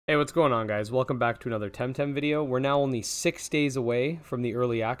Hey, what's going on, guys? Welcome back to another Temtem video. We're now only 6 days away from the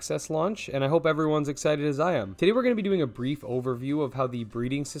early access launch, and I hope everyone's excited as I am. Today we're going to be doing a brief overview of how the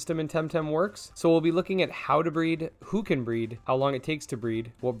breeding system in Temtem works. So we'll be looking at how to breed, who can breed, how long it takes to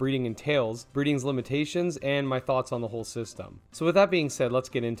breed, what breeding entails, breeding's limitations, and my thoughts on the whole system. So with that being said, let's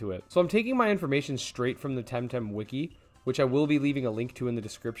get into it. So I'm taking my information straight from the Temtem wiki, which I will be leaving a link to in the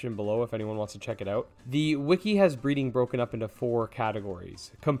description below if anyone wants to check it out. The wiki has breeding broken up into 4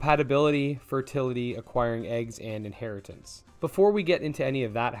 categories: compatibility, fertility, acquiring eggs, and inheritance. Before we get into any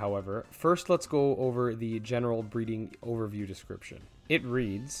of that, however, first let's go over the general breeding overview description. It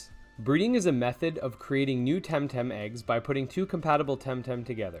reads, breeding is a method of creating new Temtem eggs by putting 2 compatible Temtem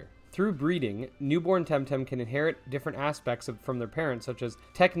together. Through breeding, newborn Temtem can inherit different aspects from their parents, such as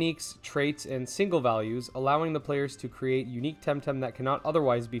techniques, traits, and single values, allowing the players to create unique Temtem that cannot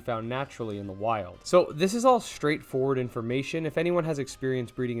otherwise be found naturally in the wild. So this is all straightforward information. If anyone has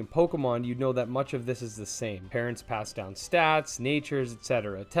experience breeding in Pokemon, you'd know that much of this is the same. Parents pass down stats, natures,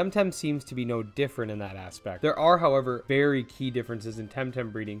 etc. Temtem seems to be no different in that aspect. There are, however, very key differences in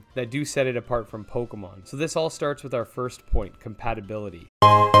Temtem breeding that do set it apart from Pokemon. So this all starts with our first point, compatibility.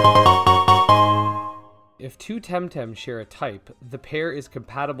 If 2 Temtem share a type, the pair is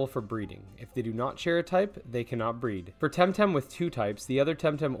compatible for breeding. If they do not share a type, they cannot breed. For Temtem with 2 types, the other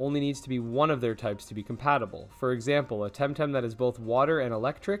Temtem only needs to be one of their types to be compatible. For example, a Temtem that is both water and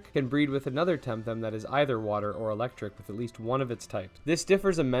electric can breed with another Temtem that is either water or electric with at least one of its types. This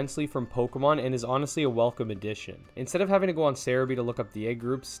differs immensely from Pokemon and is honestly a welcome addition. Instead of having to go on Cerebi to look up the egg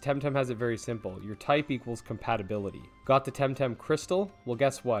groups, Temtem has it very simple. Your type equals compatibility. Got the Temtem Crystal? Well,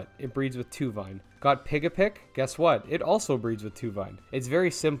 guess what? It breeds with 2-Vine. Got Pigapick? Guess what? It also breeds with 2-Vine. It's very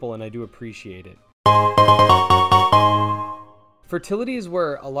simple and I do appreciate it. Fertility is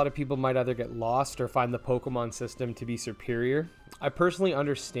where a lot of people might either get lost or find the Pokemon system to be superior. I personally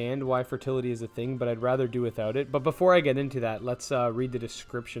understand why fertility is a thing, but I'd rather do without it. But before I get into that, let's read the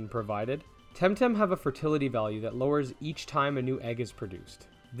description provided. Temtem have a fertility value that lowers each time a new egg is produced.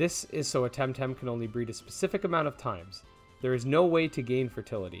 This is so a Temtem can only breed a specific amount of times. There is no way to gain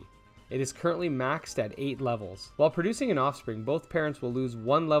fertility. It is currently maxed at 8 levels. While producing an offspring, both parents will lose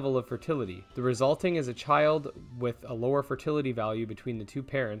 1 level of fertility. The resulting is a child with a lower fertility value between the 2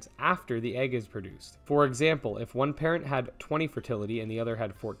 parents after the egg is produced. For example, if one parent had 20 fertility and the other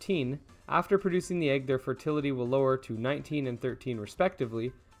had 14, after producing the egg, their fertility will lower to 19 and 13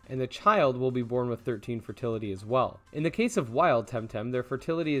 respectively, and the child will be born with 13 fertility as well. In the case of wild Temtem, their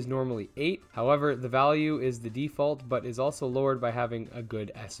fertility is normally 8, however, the value is the default but is also lowered by having a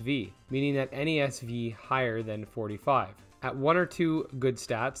good SV, meaning that any SV higher than 45. At 1 or 2 good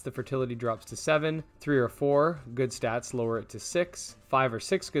stats, the fertility drops to 7, 3 or 4 good stats lower it to 6, 5 or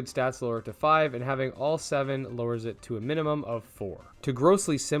 6 good stats lower it to 5, and having all 7 lowers it to a minimum of 4. To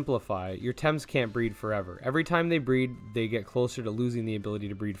grossly simplify, your Tems can't breed forever. Every time they breed, they get closer to losing the ability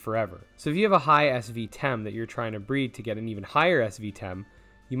to breed forever. So if you have a high SV Tem that you're trying to breed to get an even higher SV Tem,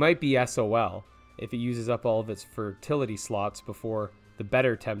 you might be SOL if it uses up all of its fertility slots before the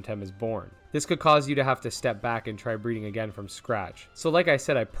better Temtem is born. This could cause you to have to step back and try breeding again from scratch. So like I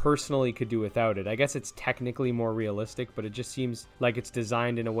said, I personally could do without it. I guess it's technically more realistic, but it just seems like it's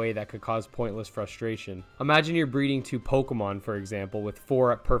designed in a way that could cause pointless frustration. Imagine you're breeding 2 Pokemon, for example, with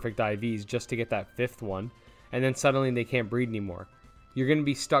 4 perfect IVs just to get that 5th one, and then suddenly they can't breed anymore. You're going to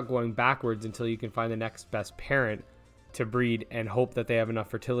be stuck going backwards until you can find the next best parent to breed and hope that they have enough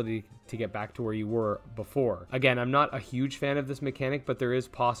fertility to get back to where you were before. Again, I'm not a huge fan of this mechanic, but there is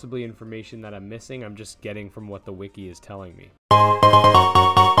possibly information that I'm missing. I'm just getting from what the wiki is telling me.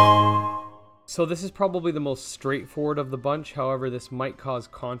 So this is probably the most straightforward of the bunch, however this might cause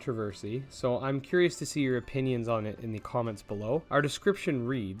controversy, so I'm curious to see your opinions on it in the comments below. Our description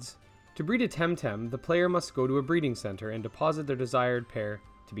reads, to breed a Temtem, the player must go to a breeding center and deposit their desired pair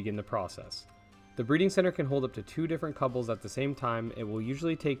to begin the process. The breeding center can hold up to 2 different couples at the same time. It will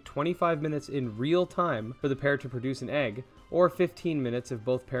usually take 25 minutes in real time for the pair to produce an egg, or 15 minutes if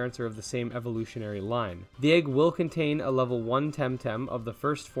both parents are of the same evolutionary line. The egg will contain a level 1 Temtem of the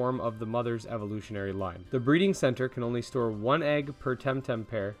first form of the mother's evolutionary line. The breeding center can only store 1 egg per Temtem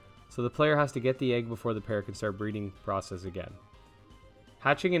pair, so the player has to get the egg before the pair can start breeding process again.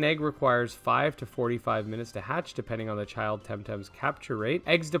 Hatching an egg requires 5 to 45 minutes to hatch depending on the child Temtem's capture rate.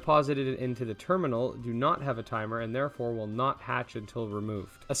 Eggs deposited into the terminal do not have a timer and therefore will not hatch until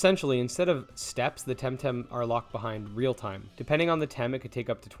removed. Essentially, instead of steps, the Temtem are locked behind real time. Depending on the Tem, it could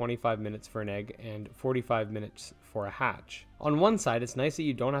take up to 25 minutes for an egg and 45 minutes for a hatch. On one side, it's nice that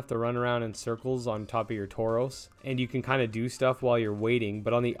you don't have to run around in circles on top of your Tauros, and you can kind of do stuff while you're waiting,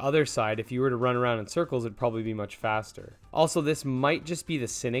 but on the other side, if you were to run around in circles, it'd probably be much faster. Also, this might just be the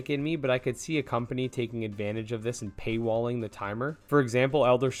cynic in me, but I could see a company taking advantage of this and paywalling the timer. For example,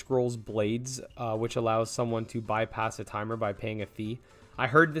 Elder Scrolls Blades, which allows someone to bypass a timer by paying a fee. I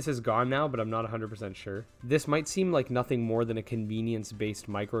heard this is gone now, but I'm not 100% sure. This might seem like nothing more than a convenience-based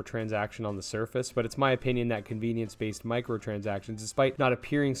microtransaction on the surface, but it's my opinion that convenience-based microtransactions, despite not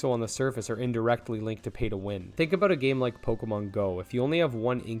appearing so on the surface, are indirectly linked to pay to win. Think about a game like Pokemon Go. If you only have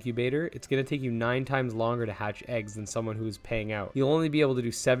one incubator, it's going to take you 9 times longer to hatch eggs than someone who is paying out. You'll only be able to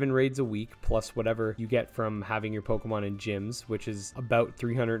do 7 raids a week, plus whatever you get from having your Pokemon in gyms, which is about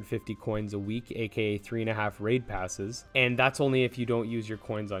 350 coins a week, aka 3.5 raid passes, and that's only if you don't use your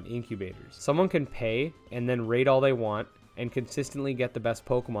coins on incubators. Someone can pay and then raid all they want and consistently get the best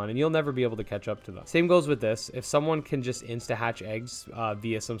Pokemon, and you'll never be able to catch up to them. Same goes with this. If someone can just insta-hatch eggs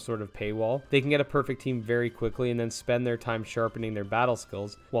via some sort of paywall, they can get a perfect team very quickly and then spend their time sharpening their battle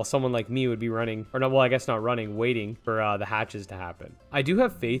skills, while someone like me would be running, or not, well, I guess not running, waiting for the hatches to happen. I do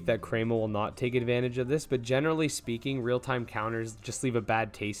have faith that Crema will not take advantage of this, but generally speaking, real-time counters just leave a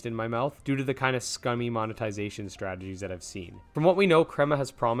bad taste in my mouth due to the kind of scummy monetization strategies that I've seen. From what we know, Crema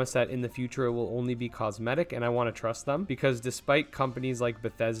has promised that in the future it will only be cosmetic, and I want to trust them, because despite companies like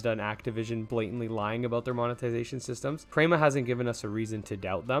Bethesda and Activision blatantly lying about their monetization systems, Crema hasn't given us a reason to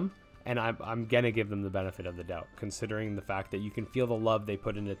doubt them, and I'm gonna give them the benefit of the doubt, considering the fact that you can feel the love they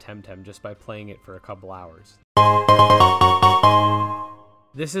put into Temtem just by playing it for a couple hours.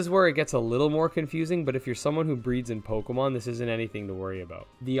 This is where it gets a little more confusing, but if you're someone who breeds in Pokemon, this isn't anything to worry about.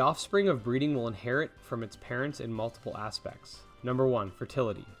 The offspring of breeding will inherit from its parents in multiple aspects. Number 1,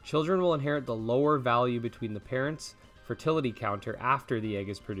 fertility. Children will inherit the lower value between the parents' fertility counter after the egg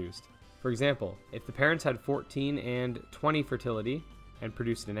is produced. For example, if the parents had 14 and 20 fertility and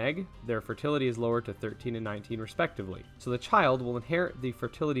produced an egg, their fertility is lowered to 13 and 19 respectively. So the child will inherit the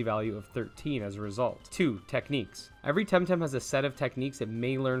fertility value of 13 as a result. 2, techniques. Every Temtem has a set of techniques it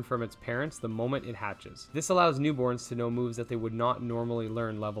may learn from its parents the moment it hatches. This allows newborns to know moves that they would not normally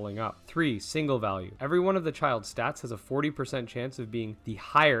learn leveling up. 3, single value. Every one of the child's stats has a 40% chance of being the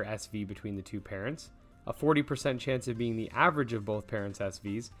higher SV between the two parents, a 40% chance of being the average of both parents'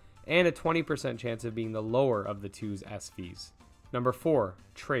 SVs, and a 20% chance of being the lower of the two's SVs. Number 4,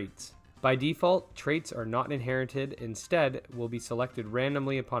 traits. By default, traits are not inherited, instead will be selected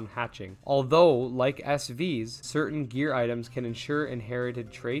randomly upon hatching. Although, like SVs, certain gear items can ensure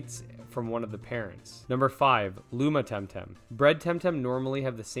inherited traits from one of the parents. Number 5, Luma Temtem. Bred Temtem normally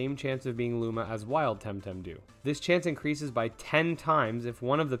have the same chance of being Luma as wild Temtem do. This chance increases by 10 times if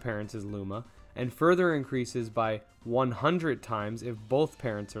one of the parents is Luma, and further increases by 100 times if both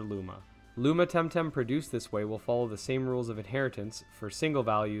parents are Luma. Luma Temtem produced this way will follow the same rules of inheritance for single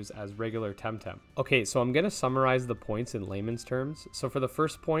values as regular Temtem. Okay, so I'm going to summarize the points in layman's terms. So for the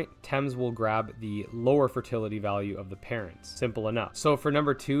first point, Tems will grab the lower fertility value of the parents. Simple enough. So for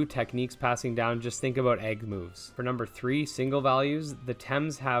number 2, techniques passing down, just think about egg moves. For number 3, single values, the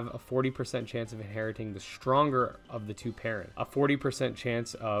Tems have a 40% chance of inheriting the stronger of the two parents, a 40%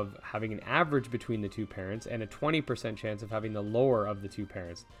 chance of having an average between the two parents, and a 20% chance of having the lower of the two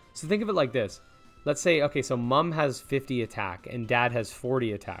parents. So think of it like this. Let's say, okay, so mom has 50 attack and dad has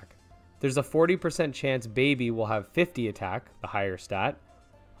 40 attack. There's a 40% chance baby will have 50 attack, the higher stat,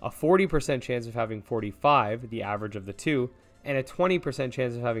 a 40% chance of having 45, the average of the two, and a 20%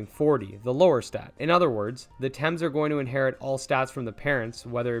 chance of having 40, the lower stat. In other words, the Tems are going to inherit all stats from the parents,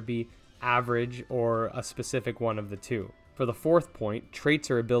 whether it be average or a specific one of the two. For the fourth point, traits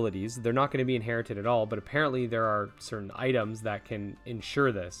or abilities, they're not going to be inherited at all, but apparently there are certain items that can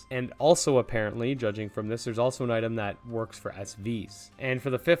ensure this. And also apparently, judging from this, there's also an item that works for SVs. And for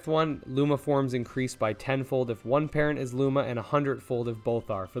the fifth one, Luma forms increase by 10-fold if one parent is Luma and 100-fold if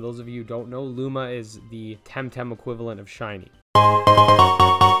both are. For those of you who don't know, Luma is the Temtem equivalent of Shiny.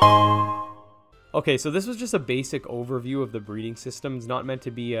 Okay, so this was just a basic overview of the breeding system. It's not meant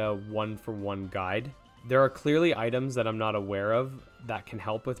to be a one-for-one guide. There are clearly items that I'm not aware of that can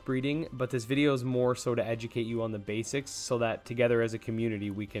help with breeding, but this video is more so to educate you on the basics so that together as a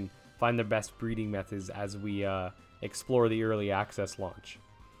community we can find the best breeding methods as we explore the early access launch.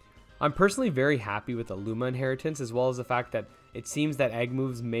 I'm personally very happy with the Luma inheritance, as well as the fact that it seems that egg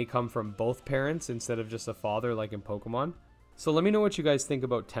moves may come from both parents instead of just a father like in Pokemon. So let me know what you guys think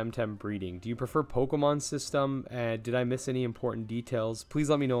about Temtem breeding. Do you prefer Pokemon system? Did I miss any important details? Please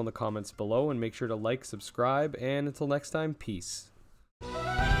let me know in the comments below, and make sure to like, subscribe, and until next time, peace.